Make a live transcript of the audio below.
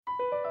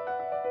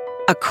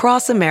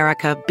Across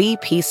America,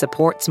 BP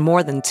supports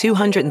more than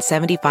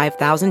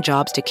 275,000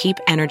 jobs to keep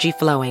energy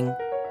flowing.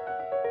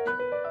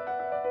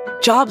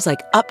 Jobs like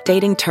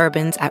updating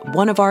turbines at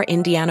one of our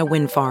Indiana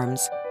wind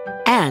farms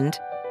and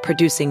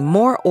producing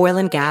more oil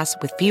and gas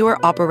with fewer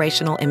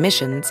operational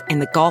emissions in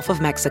the Gulf of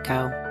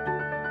Mexico.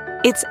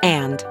 It's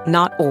and,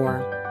 not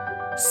or.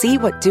 See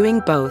what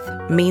doing both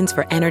means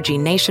for energy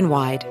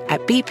nationwide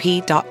at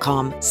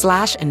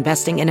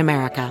bp.com/investing in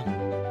America.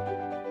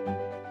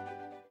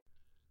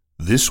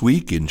 This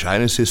week in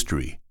China's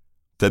history,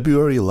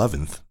 February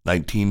 11th,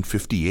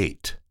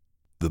 1958,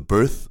 the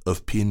birth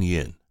of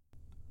pinyin.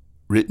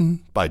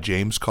 Written by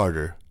James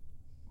Carter,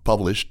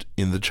 published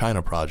in the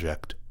China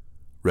Project.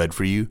 Read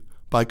for you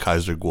by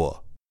Kaiser Guo.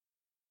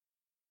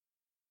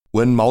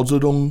 When Mao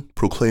Zedong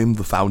proclaimed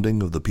the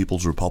founding of the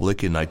People's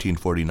Republic in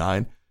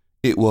 1949,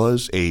 it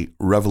was a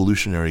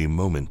revolutionary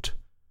moment.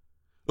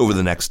 Over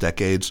the next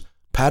decades,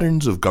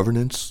 patterns of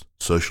governance,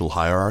 social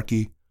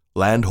hierarchy,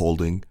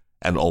 landholding,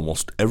 and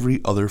almost every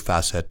other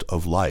facet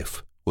of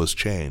life was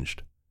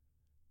changed,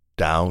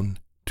 down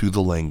to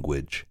the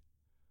language.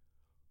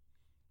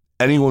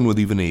 Anyone with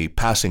even a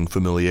passing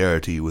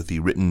familiarity with the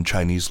written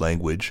Chinese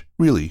language,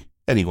 really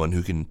anyone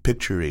who can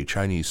picture a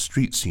Chinese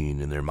street scene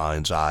in their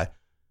mind's eye,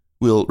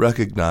 will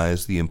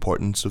recognize the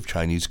importance of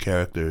Chinese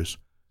characters.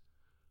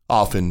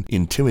 Often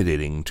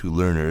intimidating to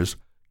learners,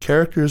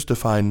 characters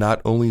define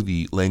not only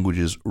the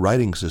language's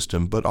writing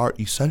system, but are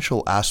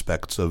essential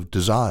aspects of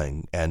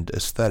design and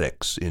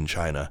aesthetics in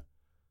China.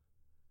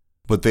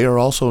 But they are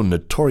also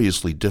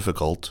notoriously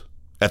difficult,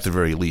 at the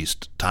very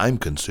least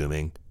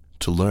time-consuming,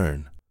 to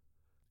learn.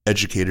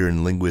 Educator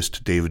and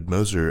linguist David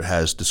Moser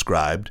has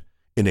described,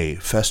 in a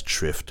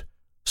Festschrift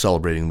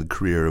celebrating the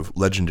career of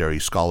legendary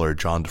scholar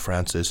John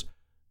DeFrancis,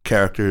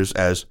 characters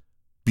as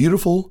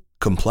beautiful,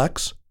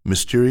 complex,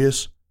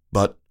 mysterious,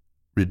 but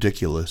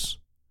ridiculous.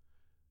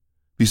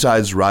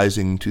 Besides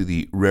rising to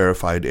the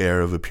rarefied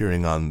air of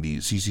appearing on the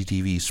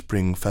CCTV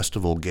Spring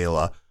Festival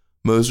Gala,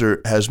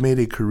 Moser has made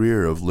a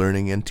career of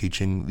learning and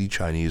teaching the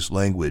Chinese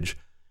language,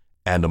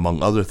 and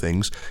among other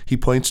things, he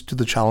points to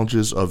the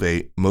challenges of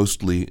a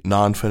mostly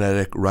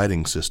non-phonetic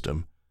writing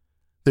system.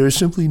 There is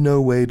simply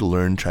no way to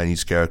learn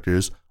Chinese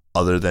characters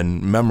other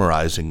than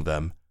memorizing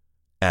them,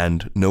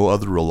 and no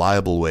other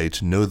reliable way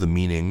to know the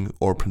meaning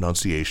or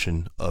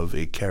pronunciation of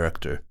a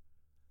character.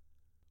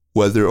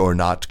 Whether or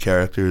not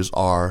characters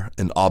are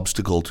an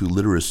obstacle to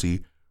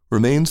literacy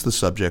remains the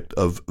subject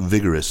of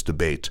vigorous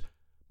debate,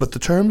 but the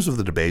terms of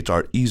the debate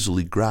are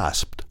easily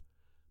grasped.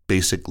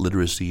 Basic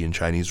literacy in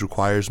Chinese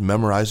requires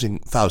memorizing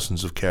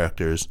thousands of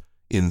characters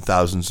in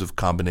thousands of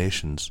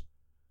combinations.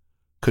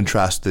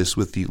 Contrast this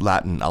with the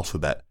Latin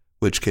alphabet,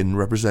 which can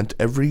represent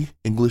every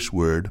English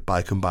word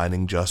by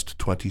combining just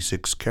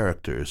 26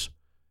 characters.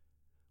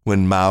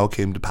 When Mao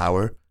came to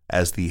power,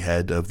 as the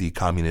head of the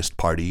Communist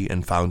Party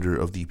and founder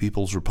of the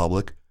People's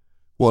Republic,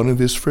 one of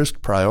his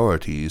first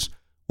priorities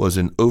was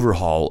an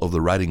overhaul of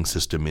the writing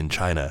system in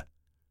China,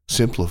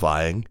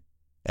 simplifying,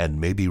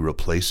 and maybe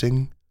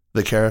replacing,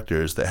 the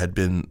characters that had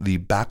been the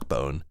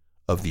backbone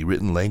of the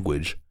written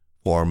language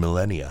for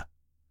millennia.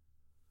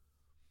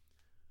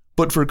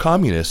 But for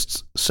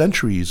communists,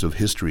 centuries of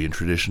history and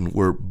tradition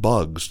were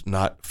bugs,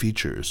 not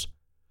features.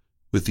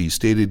 With the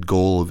stated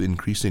goal of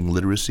increasing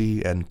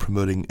literacy and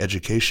promoting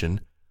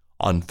education,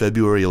 on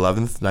February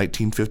 11,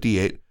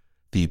 1958,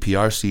 the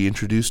PRC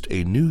introduced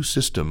a new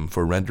system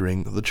for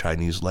rendering the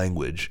Chinese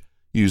language,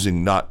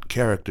 using not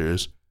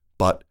characters,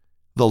 but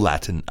the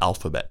Latin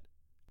alphabet,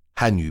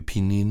 Hanyu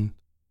pinyin.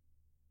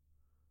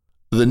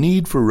 The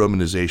need for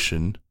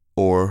romanization,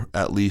 or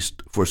at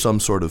least for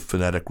some sort of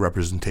phonetic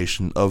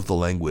representation of the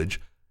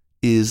language,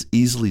 is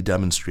easily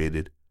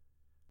demonstrated.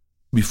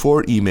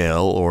 Before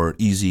email or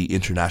easy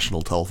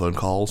international telephone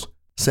calls,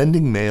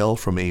 sending mail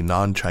from a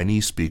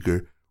non-Chinese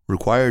speaker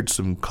required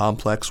some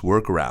complex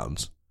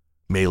workarounds,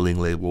 mailing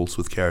labels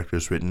with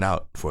characters written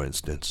out, for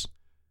instance.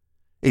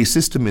 A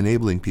system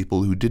enabling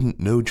people who didn't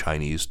know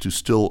Chinese to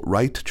still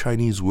write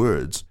Chinese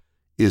words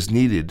is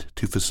needed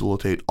to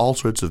facilitate all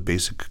sorts of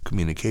basic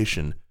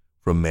communication,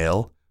 from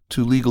mail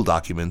to legal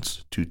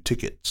documents to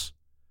tickets.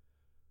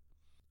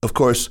 Of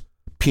course,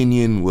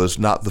 pinyin was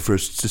not the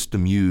first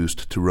system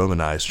used to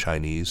Romanize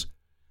Chinese.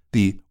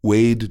 The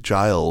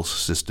Wade-Giles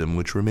system,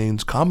 which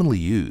remains commonly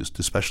used,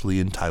 especially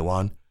in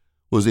Taiwan,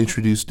 was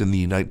introduced in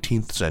the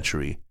 19th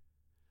century.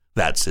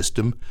 That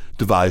system,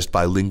 devised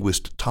by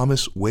linguist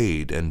Thomas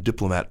Wade and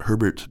diplomat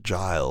Herbert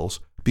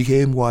Giles,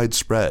 became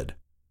widespread.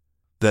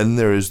 Then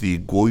there is the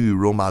Guoyu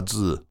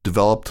Romazi,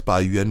 developed by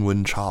Yuan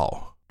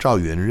Wenchao, Zhao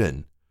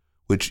Yuanren,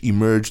 which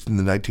emerged in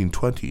the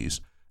 1920s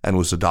and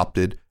was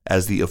adopted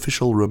as the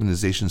official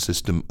romanization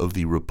system of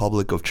the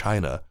Republic of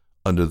China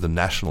under the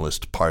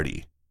Nationalist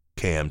Party,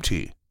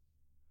 KMT.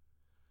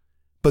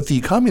 But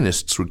the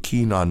Communists were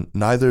keen on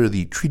neither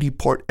the Treaty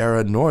Port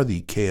era nor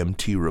the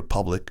KMT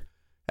Republic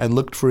and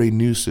looked for a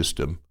new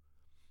system,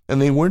 and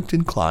they weren't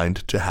inclined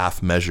to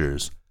half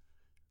measures.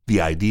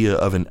 The idea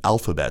of an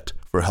alphabet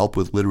for help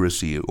with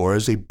literacy or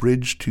as a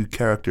bridge to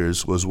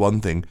characters was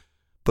one thing,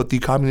 But the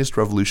Communist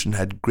Revolution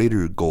had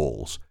greater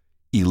goals,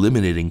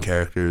 eliminating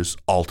characters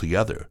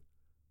altogether.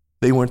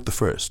 They weren't the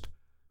first.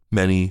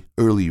 Many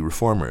early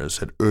reformers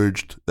had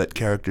urged that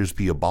characters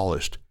be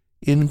abolished,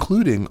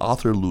 including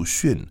author Lu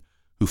Xun,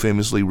 who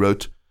famously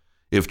wrote,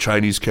 "If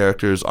Chinese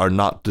characters are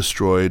not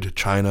destroyed,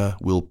 China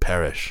will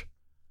perish."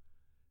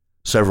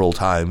 Several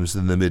times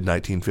in the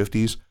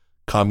mid-1950s,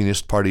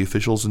 Communist Party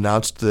officials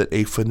announced that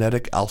a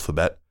phonetic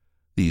alphabet,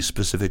 the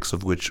specifics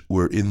of which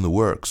were in the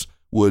works,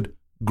 would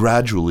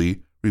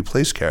gradually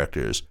replace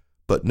characters,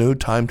 but no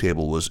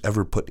timetable was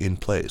ever put in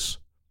place.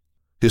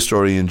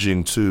 Historian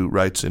Jing Tsu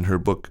writes in her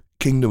book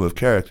Kingdom of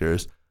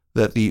Characters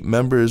that the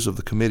members of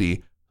the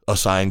committee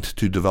assigned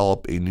to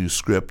develop a new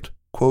script,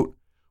 quote,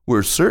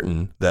 were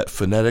certain that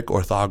phonetic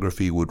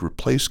orthography would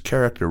replace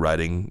character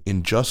writing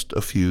in just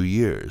a few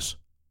years.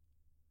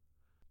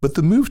 But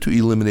the move to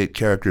eliminate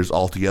characters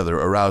altogether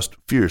aroused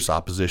fierce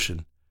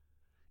opposition.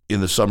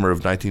 In the summer of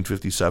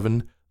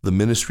 1957, the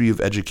Ministry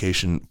of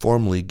Education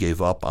formally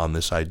gave up on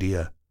this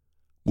idea.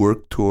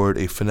 Work toward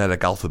a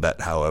phonetic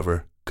alphabet,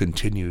 however,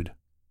 continued.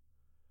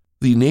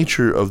 The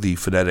nature of the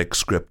phonetic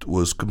script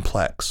was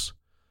complex.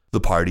 The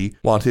party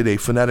wanted a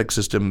phonetic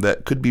system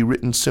that could be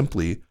written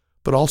simply,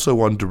 but also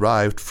one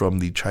derived from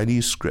the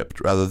Chinese script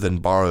rather than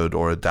borrowed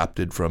or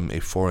adapted from a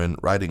foreign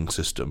writing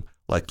system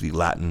like the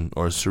Latin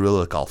or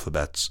Cyrillic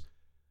alphabets.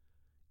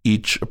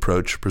 Each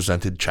approach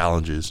presented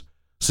challenges.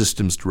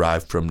 Systems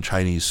derived from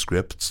Chinese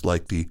scripts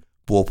like the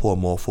Bo-Po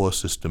Mo-Fo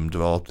system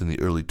developed in the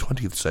early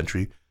 20th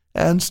century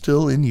and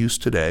still in use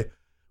today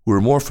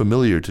were more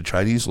familiar to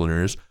Chinese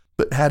learners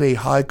but had a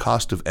high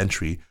cost of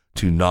entry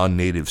to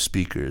non-native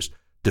speakers,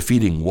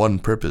 defeating one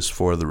purpose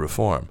for the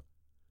reform.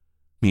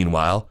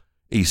 Meanwhile,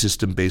 a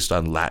system based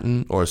on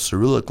Latin or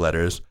Cyrillic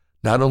letters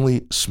not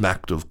only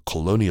smacked of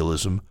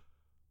colonialism,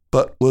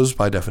 but was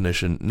by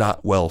definition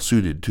not well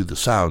suited to the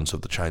sounds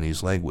of the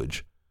Chinese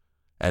language,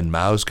 and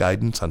Mao's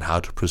guidance on how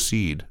to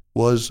proceed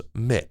was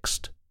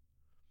mixed.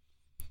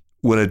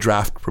 When a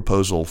draft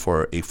proposal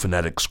for a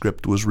phonetic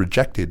script was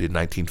rejected in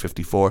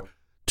 1954,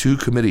 two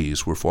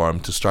committees were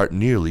formed to start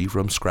nearly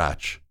from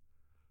scratch.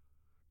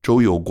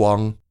 Zhou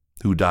Youguang,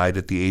 who died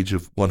at the age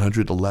of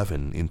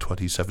 111 in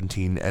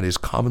 2017 and is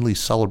commonly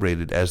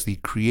celebrated as the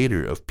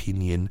creator of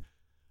pinyin,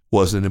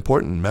 was an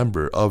important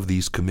member of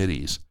these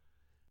committees.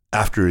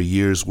 After a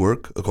year's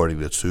work, according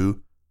to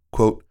Tsu,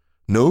 quote,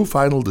 no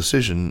final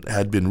decision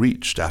had been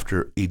reached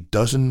after a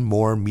dozen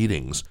more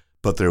meetings,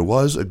 but there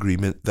was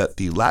agreement that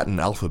the Latin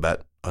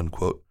alphabet,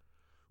 unquote,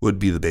 would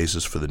be the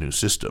basis for the new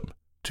system,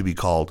 to be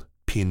called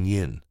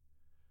pinyin.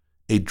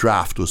 A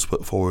draft was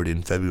put forward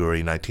in February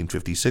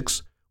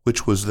 1956,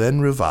 which was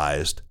then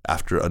revised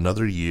after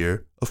another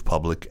year of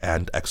public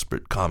and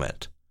expert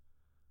comment.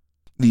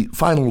 The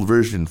final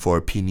version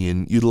for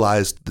pinyin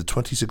utilized the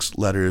 26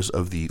 letters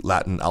of the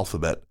Latin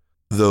alphabet,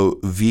 though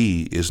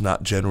V is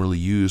not generally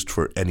used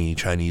for any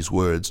Chinese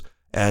words,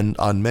 and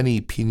on many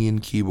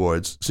pinyin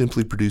keyboards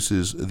simply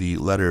produces the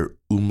letter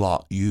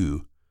umlaut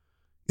U,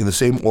 in the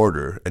same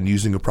order and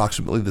using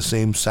approximately the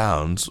same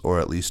sounds, or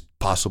at least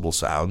possible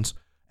sounds,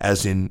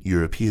 as in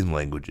European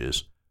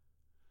languages.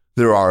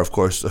 There are, of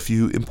course, a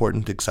few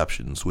important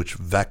exceptions which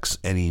vex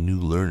any new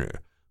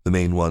learner, the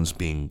main ones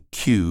being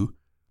Q,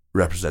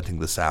 representing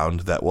the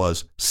sound that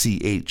was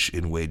CH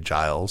in Wade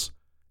Giles,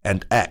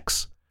 and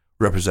X,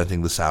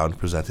 representing the sound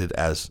presented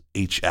as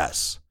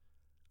HS.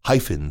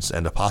 Hyphens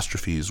and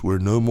apostrophes were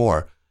no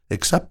more,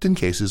 except in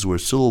cases where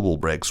syllable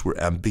breaks were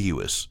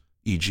ambiguous,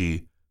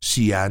 e.g.,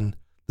 Xi'an,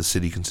 the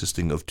city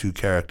consisting of two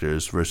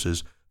characters,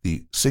 versus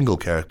the single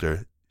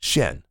character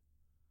Xian.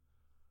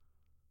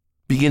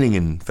 Beginning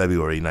in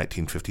February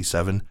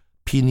 1957,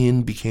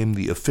 pinyin became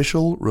the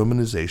official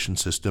romanization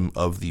system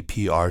of the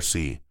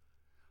PRC.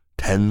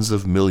 Tens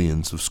of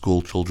millions of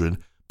school children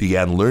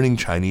began learning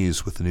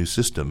Chinese with the new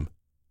system.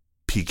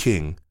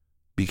 Peking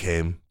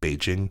became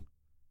Beijing.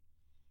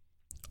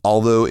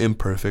 Although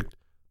imperfect,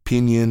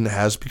 pinyin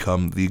has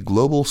become the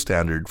global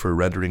standard for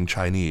rendering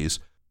Chinese,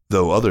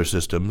 though other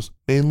systems,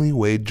 mainly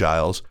Wade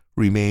Giles,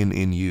 remain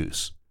in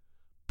use.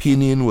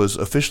 Pinyin was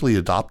officially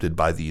adopted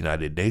by the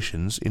United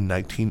Nations in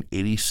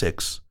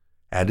 1986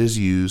 and is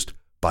used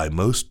by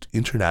most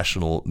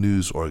international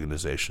news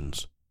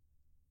organizations.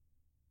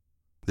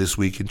 This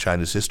Week in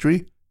China's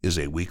History is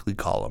a weekly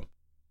column.